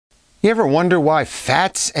You ever wonder why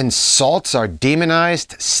fats and salts are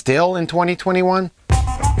demonized still in 2021?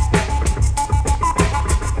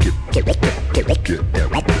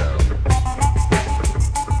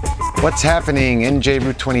 What's happening?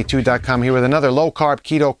 NJRoot22.com here with another low-carb,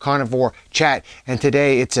 keto, carnivore chat, and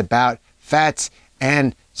today it's about fats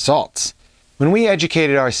and salts. When we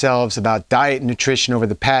educated ourselves about diet and nutrition over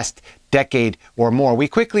the past decade or more, we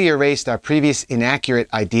quickly erased our previous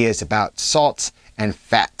inaccurate ideas about salts and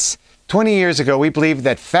fats. 20 years ago, we believed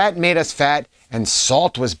that fat made us fat and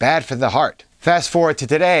salt was bad for the heart. Fast forward to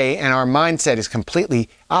today, and our mindset is completely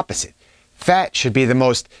opposite. Fat should be the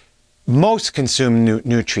most consumed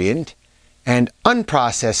nutrient, and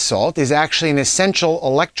unprocessed salt is actually an essential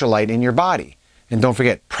electrolyte in your body. And don't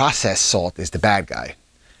forget, processed salt is the bad guy.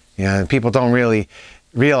 You know, people don't really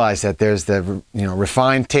realize that there's the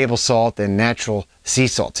refined table salt and natural sea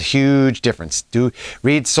salt. It's a huge difference.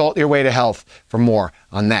 Read Salt Your Way to Health for more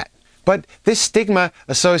on that. But this stigma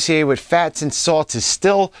associated with fats and salts is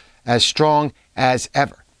still as strong as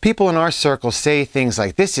ever. People in our circles say things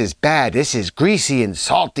like, "This is bad, this is greasy and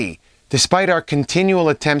salty," despite our continual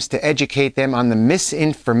attempts to educate them on the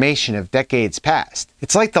misinformation of decades past.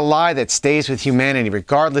 It's like the lie that stays with humanity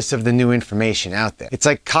regardless of the new information out there. It's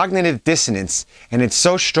like cognitive dissonance, and it's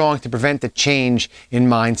so strong to prevent the change in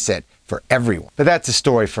mindset for everyone. But that's a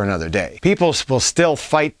story for another day. People will still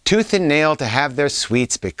fight tooth and nail to have their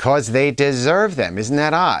sweets because they deserve them. Isn't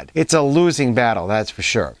that odd? It's a losing battle, that's for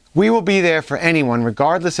sure. We will be there for anyone,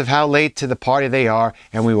 regardless of how late to the party they are,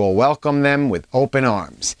 and we will welcome them with open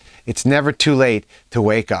arms. It's never too late to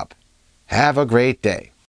wake up. Have a great day.